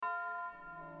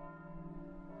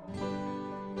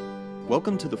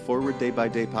Welcome to the Forward Day by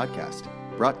Day podcast,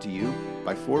 brought to you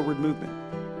by Forward Movement.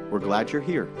 We're glad you're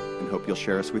here and hope you'll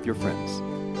share us with your friends.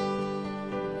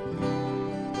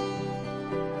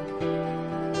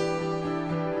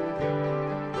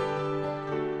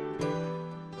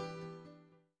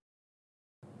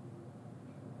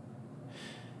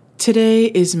 Today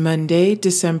is Monday,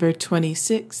 December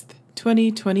 26th,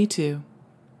 2022.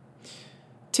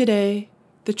 Today,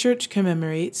 the Church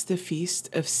commemorates the feast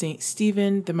of St.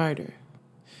 Stephen the Martyr.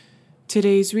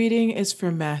 Today's reading is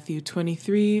from Matthew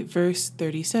 23, verse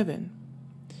 37.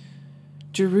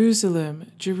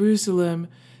 Jerusalem, Jerusalem,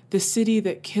 the city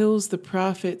that kills the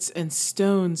prophets and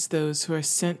stones those who are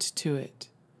sent to it.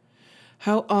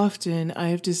 How often I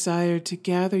have desired to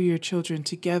gather your children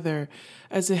together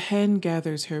as a hen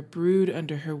gathers her brood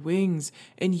under her wings,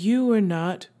 and you were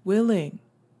not willing.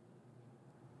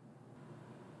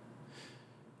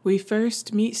 We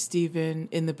first meet Stephen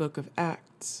in the book of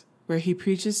Acts, where he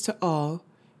preaches to all,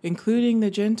 including the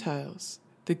Gentiles,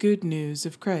 the good news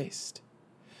of Christ.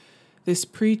 This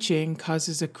preaching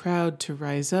causes a crowd to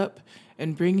rise up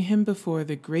and bring him before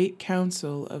the great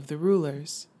council of the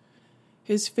rulers.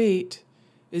 His fate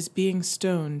is being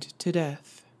stoned to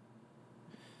death.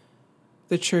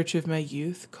 The church of my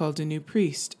youth called a new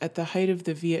priest at the height of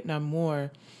the Vietnam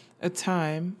War, a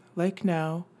time, like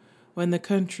now, when the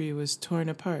country was torn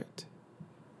apart.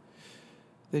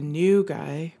 The new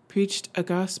guy preached a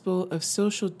gospel of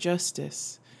social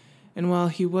justice, and while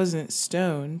he wasn't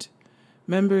stoned,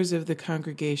 members of the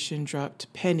congregation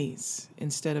dropped pennies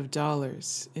instead of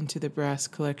dollars into the brass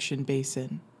collection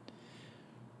basin.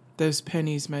 Those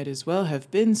pennies might as well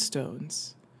have been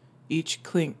stones. Each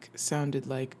clink sounded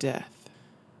like death.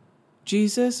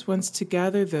 Jesus wants to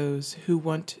gather those who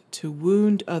want to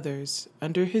wound others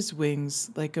under his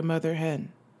wings like a mother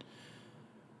hen.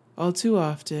 All too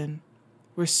often,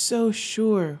 we're so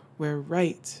sure we're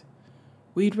right,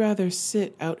 we'd rather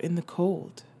sit out in the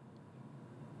cold.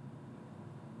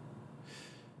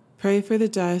 Pray for the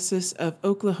Diocese of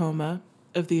Oklahoma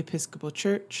of the Episcopal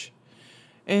Church.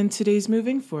 And today's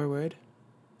moving forward,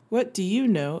 what do you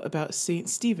know about St.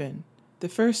 Stephen, the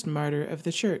first martyr of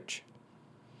the Church?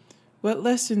 What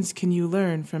lessons can you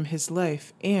learn from his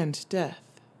life and death?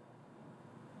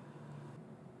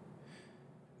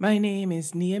 My name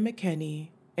is Nia McKenney,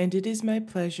 and it is my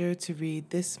pleasure to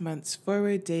read this month's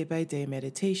Forward Day by Day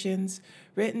Meditations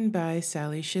written by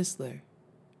Sally Schisler.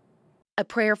 A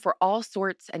prayer for all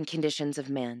sorts and conditions of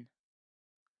men.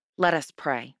 Let us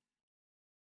pray.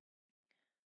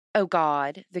 O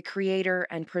God, the creator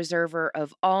and preserver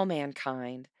of all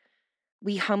mankind,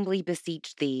 we humbly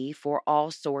beseech thee for all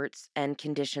sorts and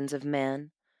conditions of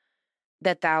men,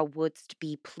 that thou wouldst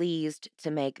be pleased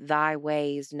to make thy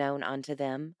ways known unto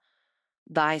them,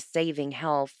 thy saving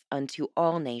health unto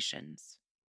all nations.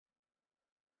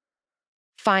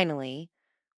 Finally,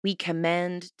 we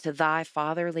commend to thy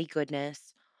fatherly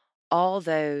goodness all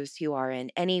those who are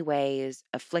in any ways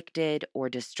afflicted or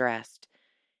distressed,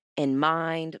 in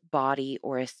mind, body,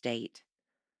 or estate,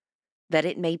 that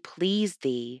it may please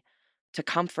thee to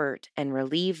comfort and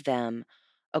relieve them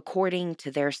according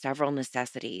to their several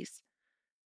necessities,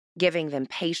 giving them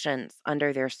patience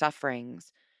under their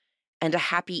sufferings and a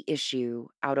happy issue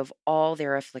out of all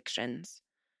their afflictions.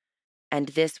 And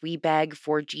this we beg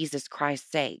for Jesus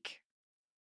Christ's sake.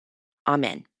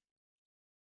 Amen.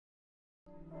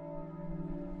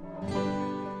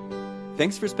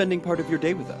 Thanks for spending part of your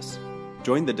day with us.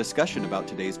 Join the discussion about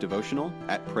today's devotional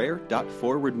at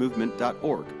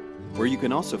prayer.forwardmovement.org, where you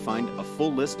can also find a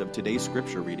full list of today's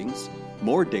scripture readings,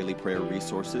 more daily prayer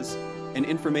resources, and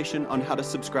information on how to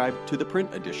subscribe to the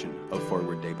print edition of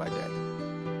Forward Day by Day.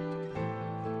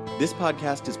 This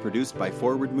podcast is produced by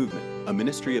Forward Movement, a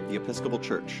ministry of the Episcopal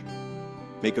Church.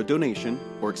 Make a donation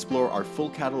or explore our full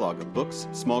catalog of books,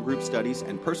 small group studies,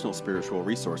 and personal spiritual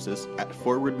resources at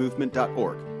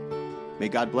forwardmovement.org. May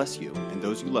God bless you and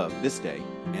those you love this day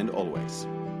and always.